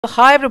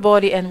Hi,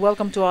 everybody, and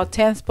welcome to our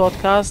 10th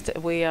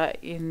podcast. We are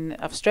in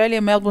Australia,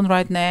 Melbourne,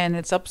 right now, and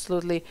it's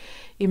absolutely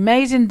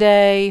amazing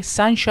day,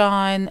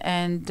 sunshine,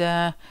 and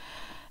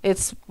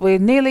we're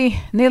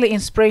nearly in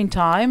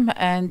springtime,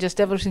 and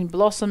just everything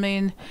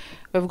blossoming.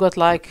 We've got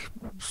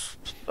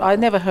I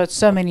never heard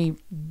so many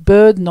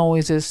bird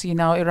noises,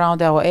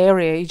 around our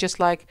area. It's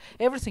just like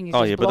everything is Oh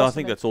just yeah, but I think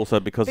blossoming. that's also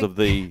because of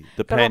the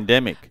Correct.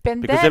 pandemic. Because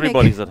Pandemic.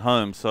 everybody's at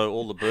home, so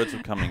all the birds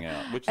are coming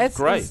out, which is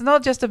great. It's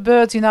not just the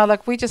birds,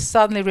 like we just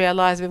suddenly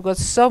realized we've got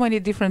so many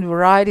different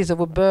varieties of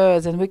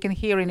birds, and we can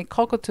hear any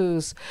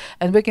cockatoos,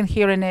 and we can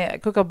hear any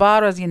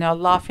kookaburras,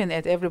 laughing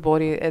at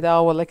everybody at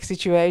our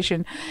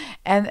situation,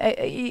 and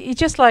it's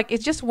just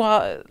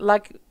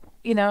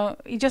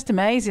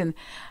amazing.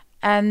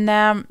 And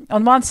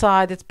on one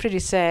side, it's pretty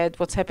sad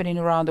what's happening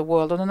around the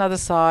world. On another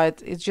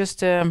side, it's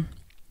just you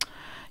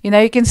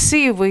can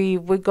see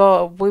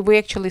we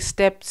actually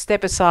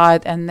step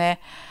aside and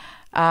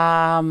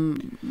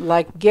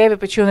gave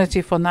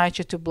opportunity for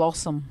nature to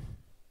blossom.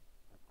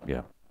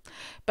 Yeah.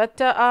 But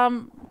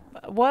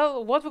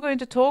what we're going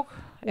to talk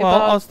Well, I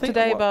about was thinking,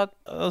 today about.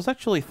 I was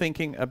actually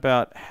thinking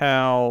about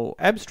how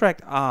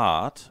abstract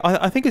art,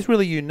 I think, is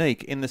really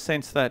unique in the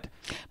sense that.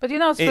 But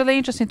it's it- really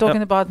interesting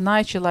talking about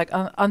nature, like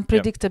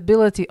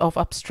unpredictability of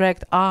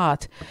abstract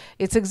art.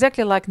 It's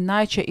exactly like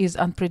nature is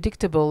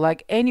unpredictable.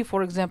 Like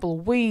for example,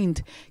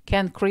 wind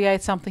can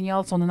create something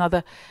else on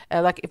another.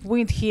 Like if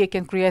wind here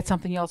can create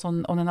something else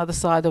on another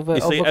side of a, You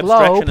of see, a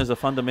abstraction globe. is a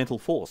fundamental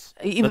force.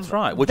 Even- That's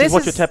right, which this is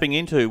what you're is- tapping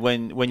into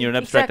when you're an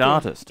abstract Exactly,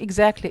 artist.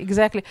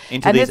 Exactly.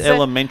 Into And these it's a-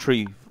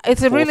 elementary.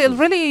 It's a forces.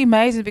 really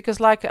amazing because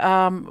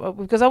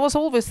because I was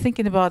always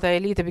thinking about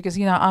Aelita because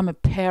I'm a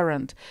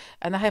parent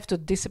and I have to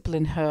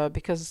discipline her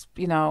because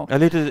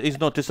Alita is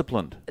not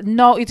disciplined.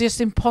 no, it's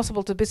just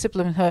impossible to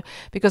discipline her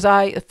because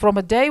from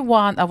a day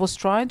one I was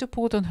trying to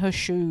put on her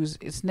shoes.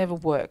 It's never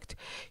worked.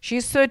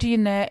 She's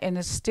 13 now and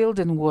it still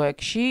didn't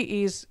work.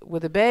 She is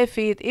with the bare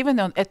feet even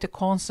at the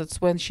concerts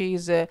when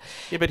she's Yeah,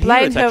 but here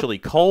playing it's her- actually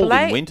cold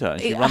play- in winter,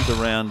 and she runs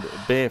around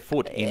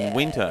barefoot in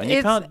winter, and you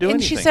It's- can't do and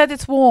anything. she said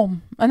it's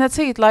warm, and that's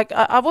it. Like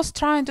I was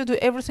trying to do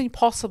everything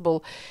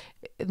possible.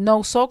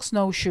 No socks,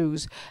 no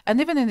shoes.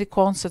 And even in the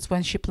concerts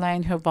when she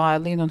playing her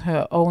violin on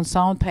her own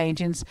sound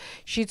paintings,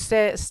 she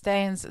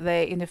stands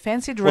there in a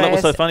fancy dress. Well, that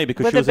was so funny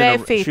because with she was the bare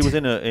in feet.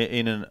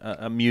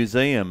 a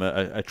museum,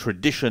 a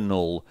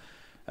traditional,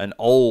 an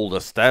old,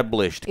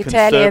 established,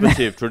 Italian.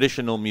 conservative,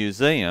 traditional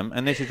museum,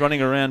 and then she's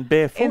running around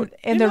barefoot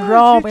in You the know,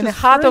 Rome, she's in the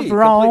just heart of free,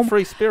 Rome. complete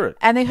free spirit.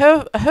 And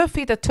her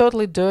feet are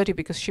totally dirty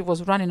because she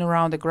was running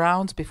around the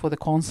grounds before the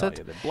Oh, concert.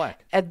 yeah, they're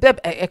black.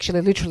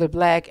 Actually literally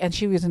black, and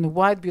she was in a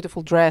white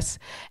beautiful dress,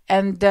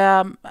 and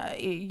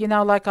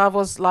I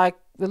was like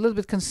a little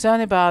bit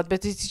concerned about,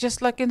 but it's just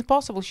like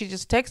impossible. She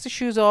just takes the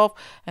shoes off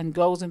and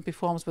goes and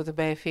performs with the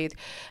bare feet.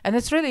 And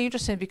it's really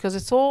interesting because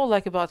it's all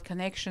like about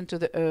connection to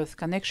the earth,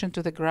 connection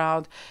to the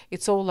ground.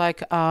 It's all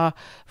like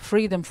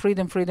freedom,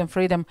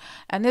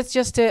 and it's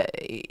just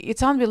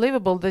it's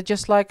unbelievable that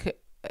just like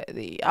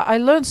I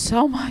learned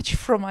so much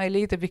from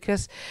Aelita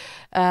because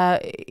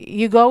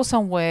you go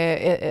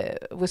somewhere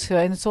with her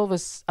and it's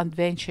always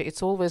adventure.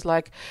 It's always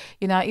like,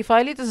 if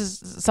Aelita is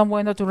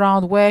somewhere not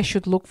around, where I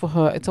should look for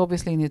her? It's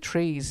obviously in the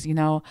trees,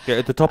 Yeah,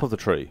 at the top of the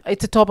tree.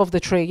 It's the top of the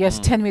tree, yes,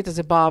 10 meters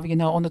above,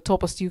 on the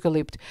topest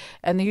eucalypt.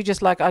 And you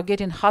just like, I get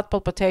in heart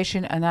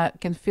palpitation and I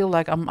can feel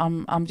like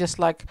I'm just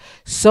like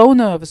so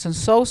nervous and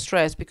so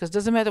stressed because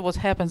doesn't matter what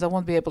happens, I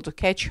won't be able to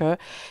catch her.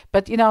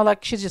 But,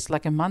 like she's just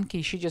like a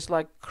monkey. She just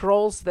like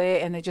crawls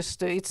there and it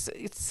just, it's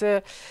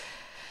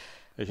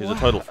She's a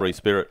total free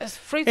spirit. it's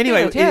free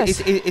Anyway, spirit,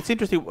 yes. it's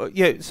interesting.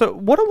 Yeah. So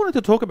what I wanted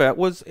to talk about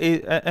was,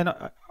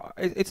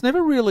 it's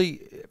never really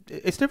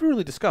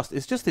discussed.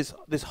 It's just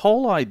this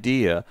whole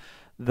idea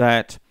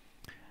that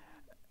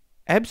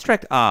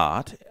abstract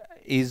art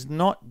is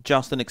not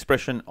just an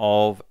expression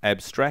of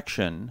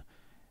abstraction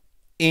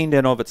in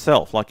and of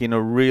itself, like in a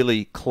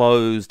really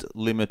closed,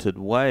 limited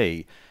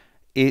way.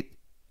 It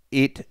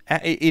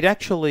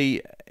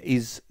actually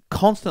is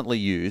constantly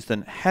used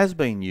and has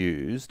been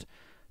used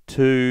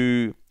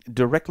to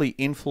directly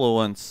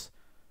influence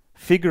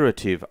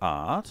figurative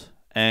art,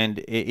 and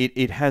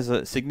it has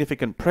a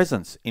significant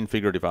presence in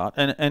figurative art,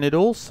 and it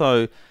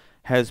also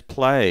has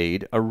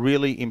played a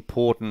really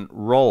important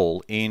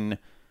role in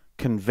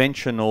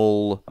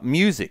conventional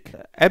music.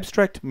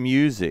 Abstract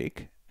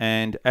music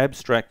and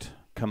abstract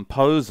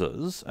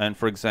composers, and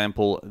for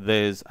example,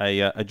 there's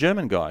a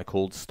German guy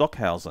called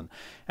Stockhausen,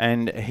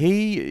 and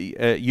he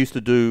used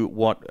to do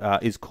what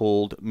is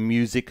called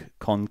music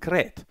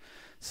concrete.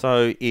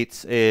 So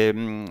it's a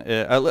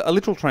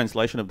literal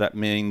translation of that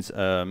means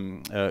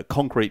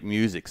concrete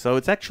music. So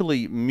it's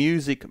actually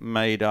music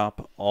made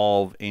up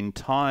of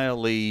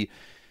entirely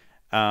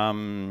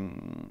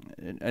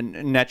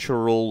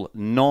natural,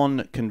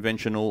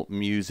 non-conventional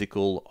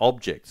musical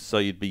objects. So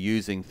you'd be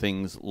using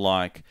things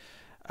like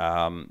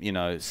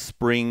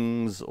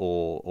springs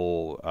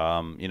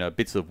or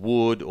bits of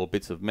wood or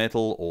bits of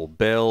metal or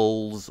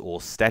bells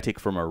or static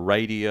from a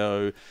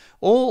radio,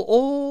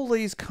 all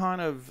these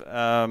kind of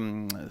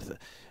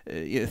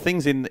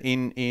things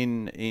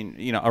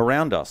in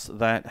around us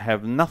that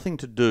have nothing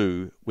to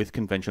do with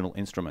conventional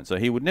instruments. So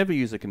he would never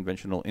use a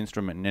conventional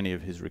instrument in any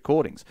of his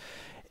recordings.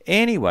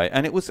 Anyway,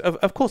 and it was,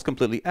 of course,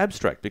 completely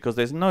abstract because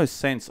there's no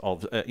sense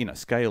of,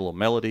 scale or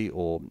melody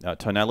or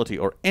tonality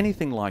or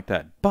anything like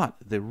that. But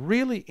the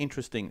really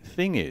interesting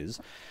thing is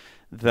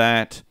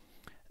that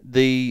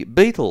the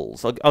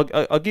Beatles,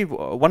 I'll give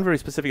one very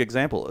specific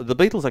example. The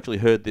Beatles actually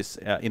heard this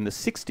in the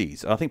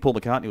 60s. I think Paul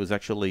McCartney was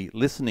actually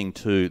listening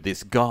to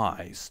this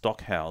guy,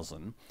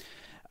 Stockhausen,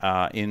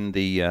 in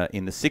the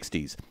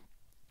 60s.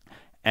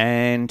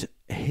 And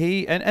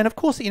and of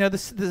course, the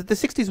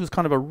 60s was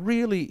kind of a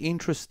really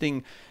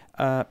interesting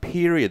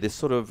period, this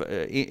sort of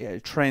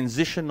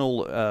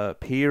transitional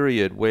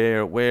period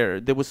where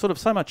there was sort of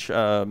so much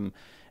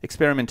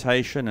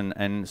experimentation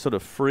and sort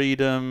of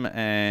freedom,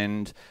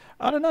 and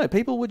I don't know,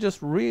 people were just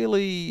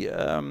really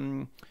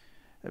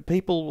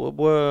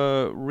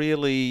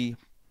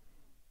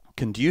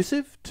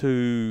conducive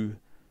to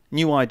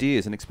new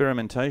ideas and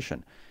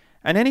experimentation.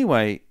 And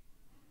anyway,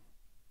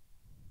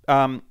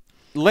 I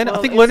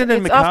think Lennon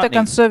and McCartney. It's after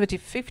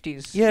conservative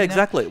 50s. Yeah,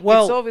 exactly.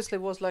 Well, it obviously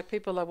was like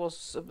people.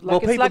 It's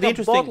like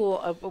a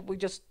bottle.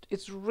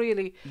 It's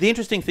really. The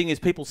interesting thing is,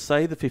 people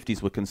say the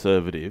 50s were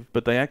conservative,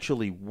 but they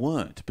actually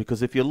weren't.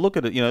 Because if you look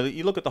at it,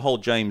 you look at the whole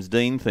James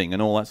Dean thing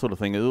and all that sort of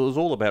thing. It was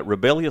all about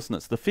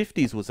rebelliousness. The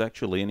 50s was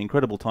actually an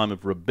incredible time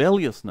of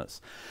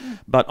rebelliousness.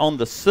 But on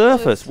the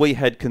surface, we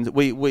had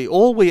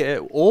all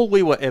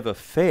we were ever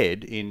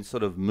fed in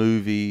sort of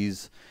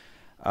movies.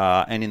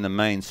 And in the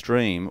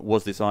mainstream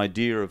was this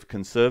idea of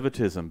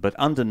conservatism, but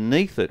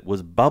underneath it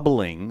was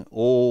bubbling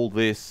all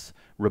this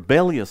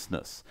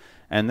rebelliousness,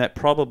 and that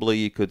probably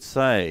you could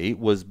say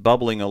was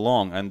bubbling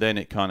along, and then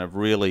it kind of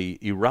really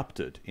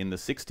erupted in the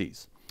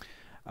 60s,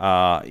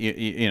 and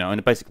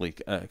it basically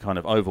kind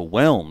of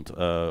overwhelmed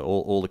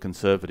all the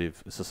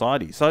conservative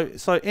society.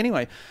 So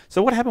anyway,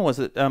 so what happened was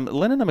that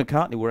Lennon and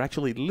McCartney were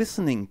actually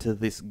listening to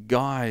this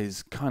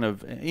guy's kind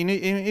of,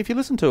 if you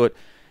listen to it,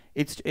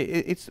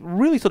 it's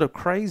really sort of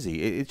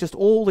crazy. It's just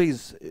all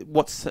these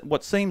what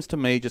seems to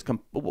be just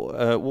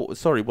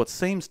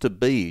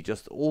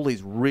all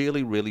these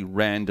really, really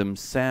random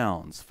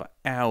sounds for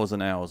hours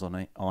and hours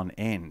on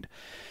end.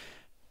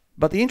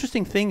 But the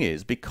interesting thing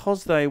is,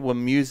 because they were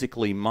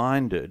musically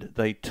minded,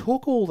 they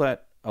took all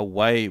that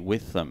away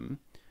with them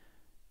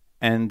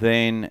and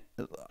then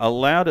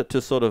allowed it to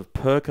sort of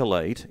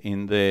percolate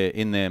in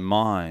their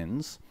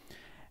minds,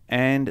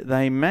 and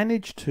they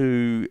managed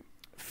to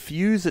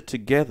fuse it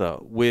together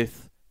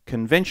with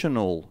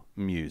conventional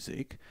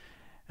music,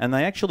 and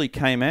they actually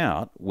came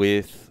out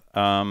with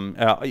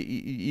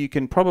you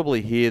can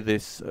probably hear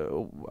this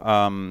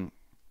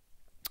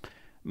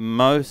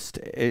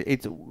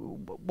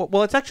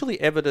it's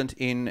actually evident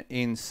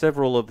in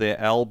several of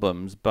their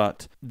albums,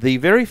 but the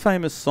very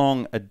famous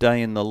song "A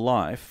Day in the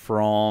Life"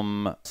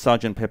 from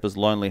Sgt. Pepper's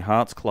Lonely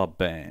Hearts Club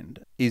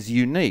Band is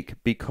unique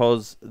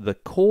because the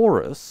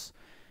chorus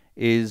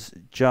is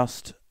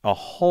just a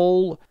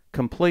whole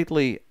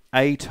completely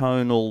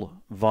atonal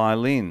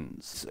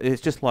violins.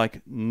 It's just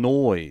like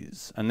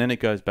noise, and then it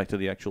goes back to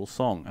the actual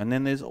song. And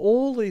then there's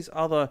all these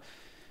other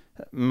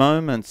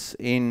moments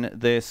in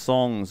their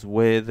songs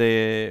where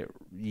they're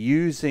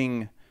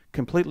using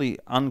completely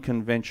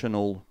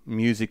unconventional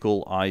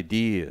musical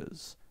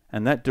ideas,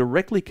 and that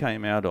directly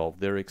came out of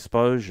their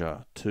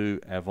exposure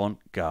to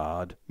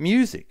avant-garde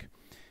music.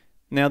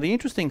 Now, the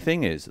interesting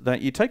thing is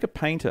that you take a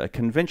painter, a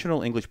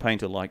conventional English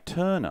painter like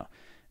Turner.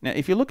 Now,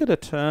 if you look at a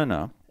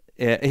Turner,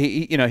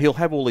 he'll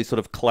have all these sort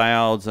of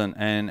clouds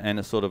and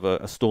a sort of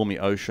a stormy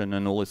ocean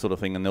and all this sort of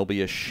thing, and there'll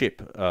be a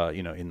ship,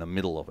 in the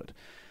middle of it.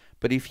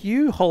 But if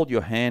you hold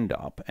your hand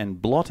up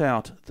and blot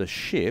out the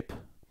ship,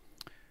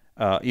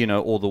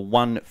 or the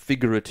one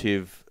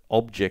figurative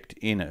object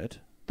in it,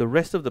 the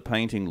rest of the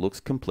painting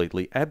looks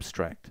completely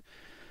abstract.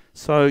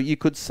 So you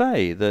could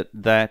say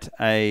that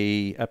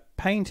a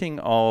painting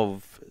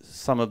of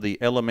some of the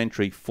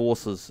elementary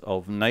forces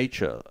of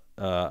nature,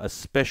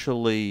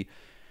 especially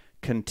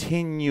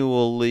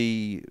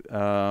continually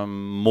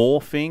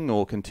morphing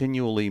or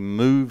continually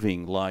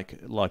moving,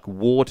 like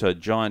water,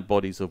 giant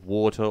bodies of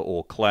water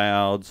or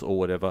clouds or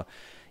whatever,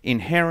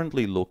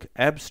 inherently look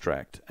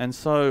abstract. And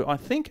so I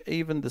think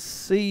even the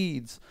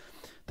seeds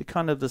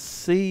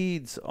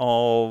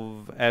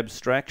of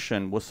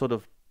abstraction were sort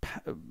of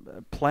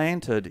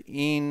planted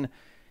in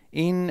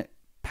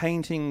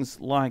paintings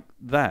like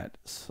that,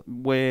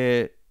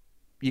 where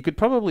you could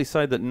probably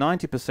say that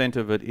 90%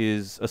 of it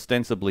is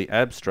ostensibly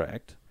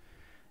abstract,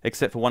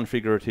 except for one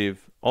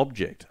figurative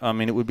object. I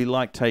mean, it would be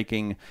like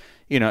taking,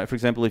 for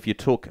example, if you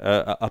took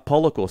a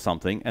pollock or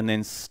something and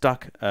then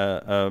stuck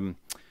a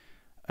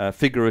a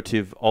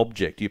figurative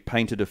object, you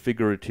painted a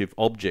figurative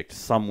object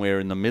somewhere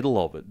in the middle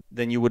of it,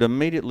 then you would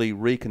immediately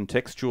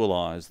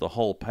recontextualize the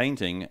whole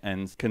painting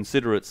and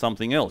consider it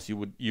something else.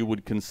 You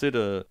would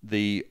consider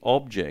the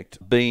object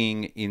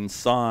being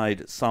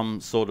inside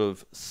some sort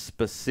of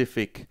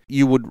specific...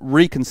 You would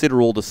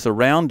reconsider all the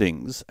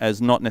surroundings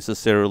as not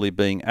necessarily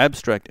being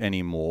abstract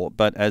anymore,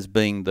 but as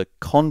being the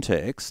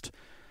context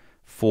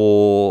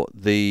for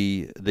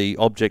the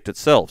object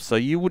itself. So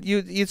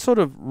you'd sort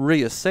of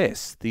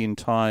reassess the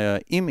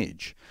entire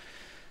image.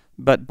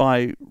 But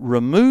by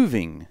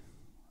removing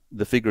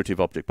the figurative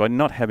object, by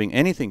not having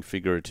anything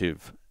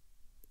figurative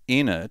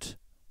in it,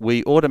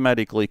 we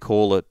automatically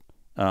call it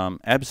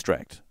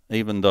abstract,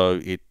 even though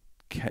it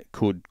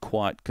could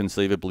quite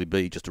conceivably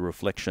be just a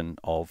reflection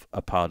of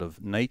a part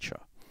of nature.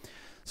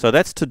 So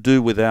that's to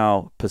do with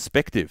our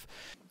perspective.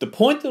 The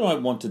point that I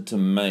wanted to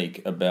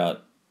make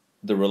about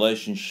the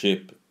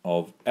relationship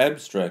of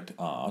abstract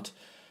art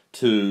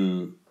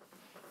to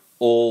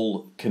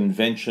all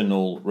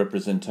conventional,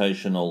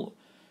 representational,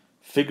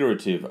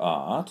 figurative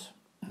art,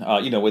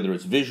 whether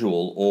it's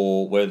visual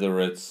or whether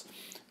it's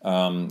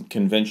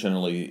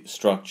conventionally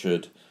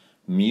structured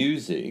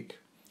music,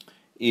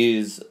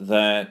 is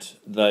that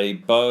they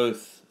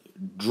both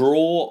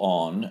draw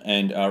on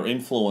and are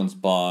influenced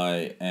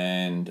by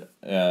and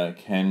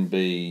can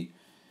be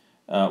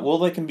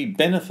they can be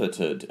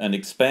benefited and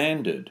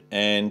expanded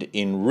and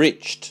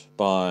enriched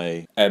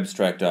by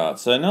abstract art.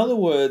 So in other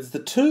words, the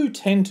two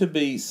tend to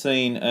be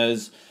seen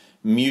as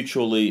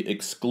mutually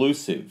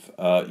exclusive.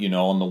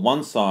 On the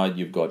one side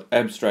you've got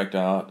abstract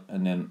art,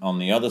 and then on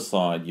the other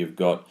side you've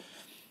got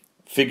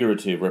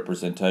figurative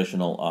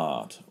representational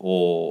art,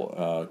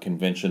 or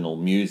conventional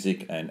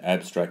music and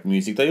abstract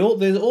music. There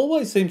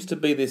always seems to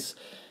be this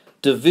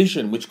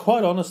division, which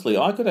quite honestly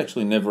I could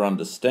actually never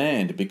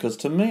understand, because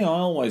to me I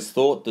always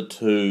thought the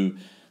two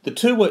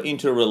were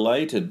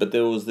interrelated, but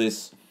there was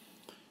this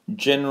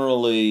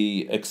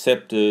generally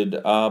accepted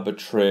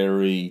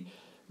arbitrary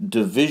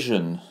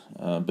division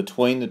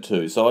between the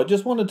two. So I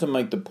just wanted to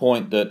make the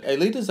point that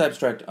Aelita's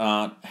abstract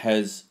art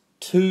has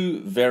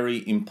two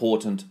very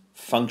important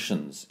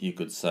functions, you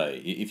could say,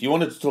 if you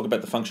wanted to talk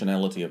about the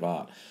functionality of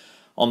art.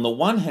 On the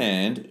one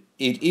hand,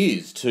 it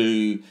is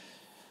to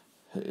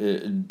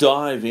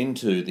dive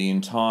into the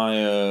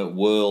entire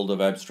world of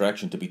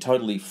abstraction, to be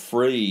totally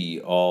free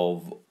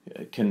of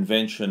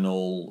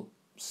conventional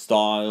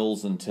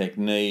styles and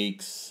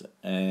techniques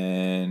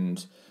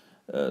and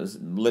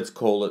let's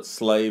call it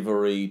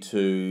slavery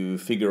to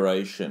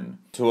figuration,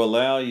 to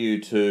allow you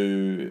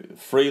to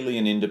freely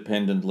and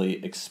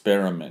independently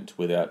experiment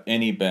without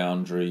any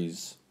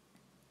boundaries,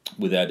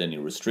 without any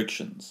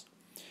restrictions.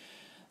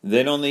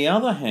 Then on the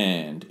other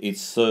hand, it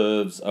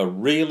serves a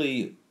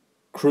really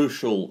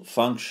crucial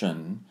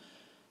function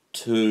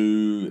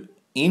to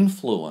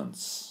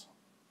influence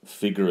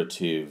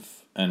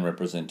figurative and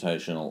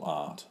representational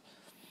art.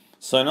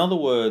 So in other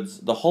words,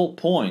 the whole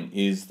point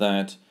is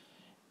that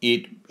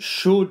it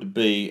should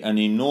be an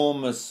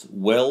enormous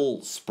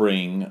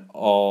wellspring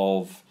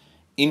of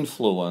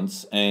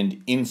influence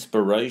and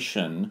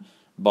inspiration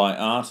by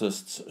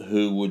artists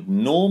who would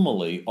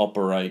normally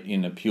operate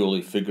in a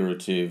purely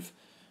figurative,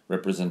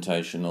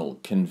 representational,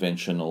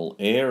 conventional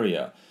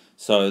area.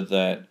 So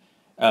that,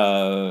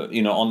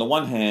 on the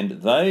one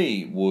hand,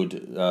 they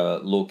would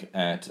look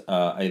at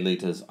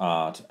Aelita's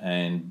art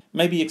and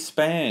maybe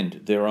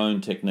expand their own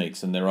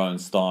techniques and their own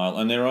style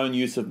and their own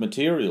use of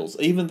materials,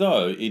 even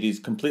though it is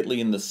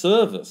completely in the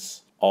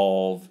service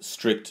of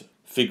strict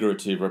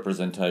figurative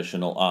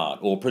representational art,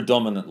 or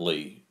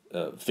predominantly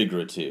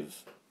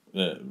figurative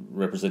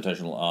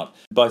representational art.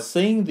 By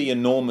seeing the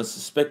enormous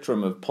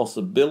spectrum of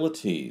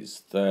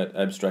possibilities that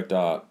abstract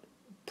art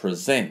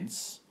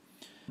presents,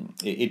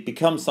 it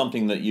becomes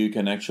something that you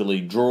can actually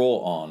draw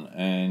on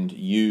and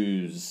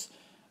use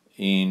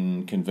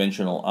in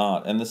conventional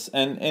art, and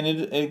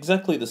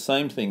exactly the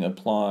same thing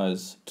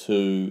applies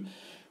to,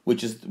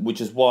 which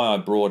is why I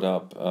brought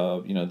up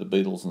the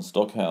Beatles and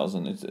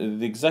Stockhausen. It's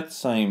the exact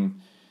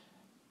same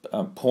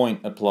point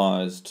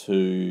applies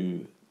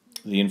to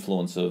the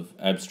influence of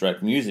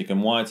abstract music,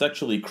 and why it's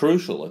actually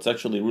crucial. It's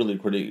actually really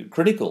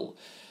critical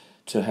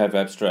to have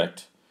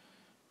abstract.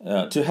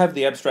 To have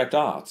the abstract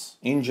arts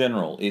in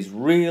general is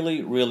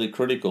really, really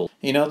critical.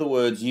 In other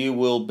words, you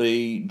will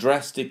be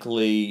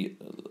drastically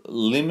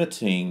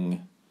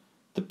limiting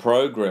the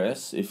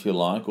progress, if you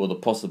like, or the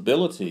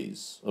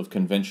possibilities of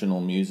conventional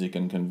music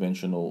and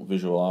conventional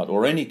visual art,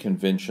 or any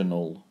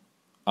conventional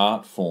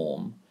art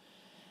form,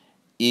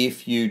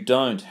 if you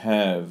don't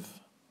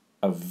have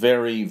a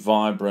very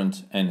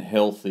vibrant and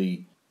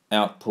healthy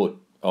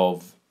output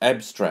of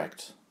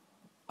abstract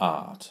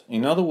art.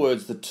 In other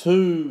words, the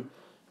two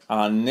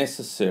are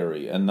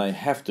necessary and they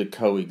have to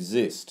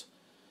coexist.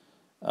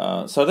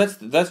 So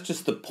that's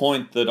just the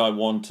point that I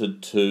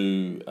wanted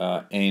to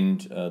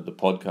end the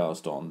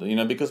podcast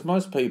on. Because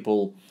most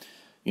people,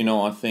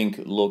 I think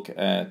look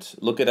at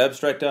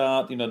abstract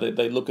art.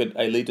 They look at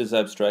Aelita's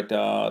abstract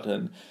art,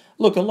 and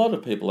Look, a lot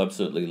of people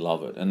absolutely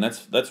love it, and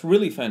that's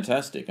really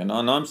fantastic, and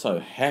I'm so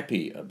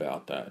happy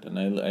about that. And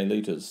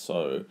Aelita's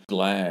so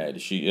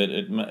glad.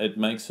 It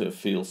makes her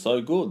feel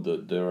so good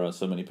that there are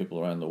so many people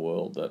around the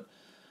world that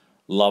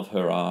love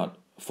her art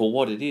for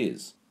what it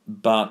is.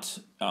 But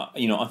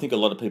I think a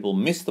lot of people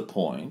miss the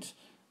point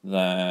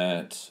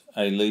that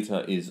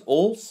Aelita is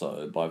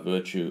also, by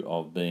virtue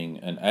of being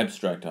an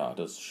abstract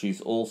artist,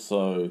 she's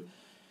also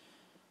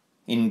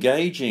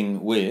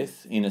engaging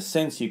with, in a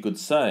sense, you could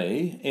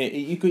say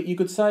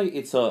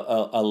it's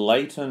a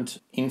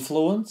latent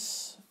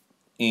influence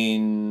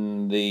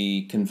in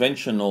the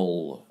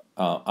conventional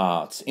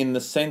arts, in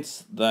the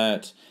sense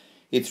that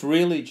it's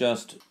really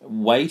just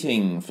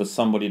waiting for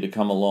somebody to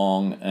come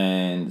along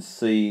and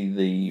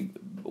see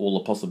all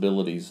the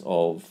possibilities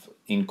of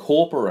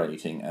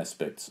incorporating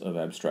aspects of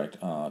abstract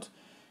art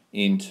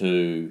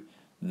into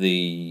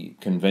the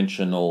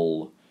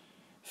conventional,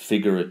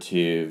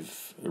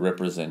 figurative,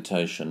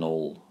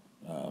 representational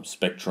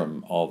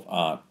spectrum of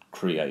art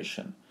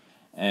creation.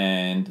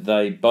 And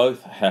they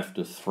both have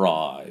to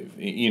thrive.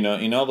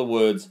 In other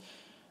words,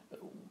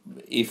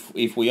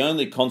 if we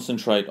only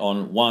concentrate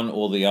on one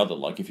or the other,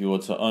 like if you were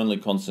to only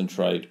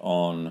concentrate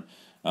on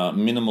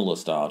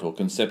minimalist art or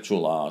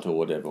conceptual art or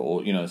whatever,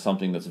 or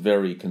something that's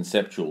very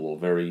conceptual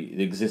or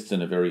exists in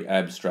a very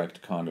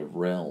abstract kind of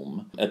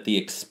realm, at the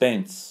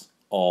expense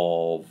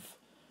of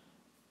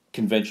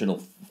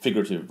conventional,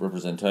 figurative,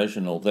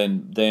 representational,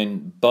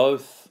 then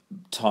both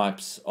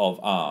types of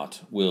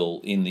art will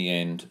in the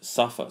end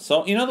suffer.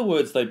 So in other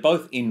words, they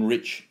both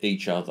enrich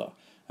each other,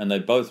 and they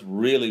both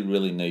really,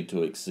 really need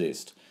to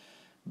exist.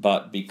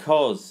 But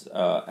because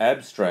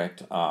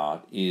abstract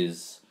art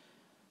is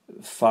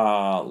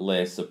far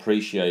less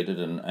appreciated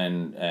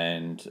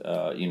and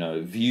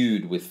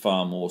viewed with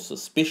far more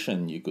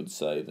suspicion, you could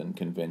say, than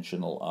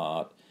conventional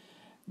art,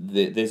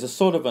 there's a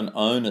sort of an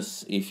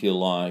onus, if you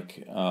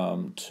like,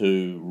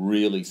 to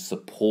really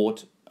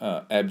support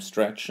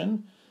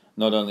abstraction,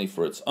 not only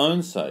for its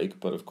own sake,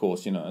 but of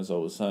course, as I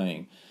was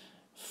saying,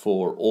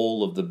 for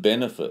all of the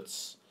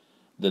benefits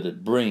that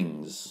it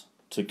brings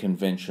to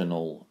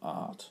conventional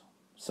art.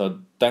 So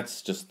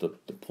that's just the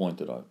point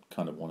that I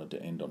kind of wanted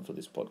to end on for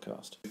this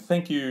podcast.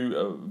 Thank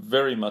you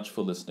very much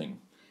for listening.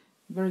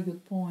 Very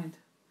good point.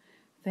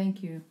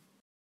 Thank you.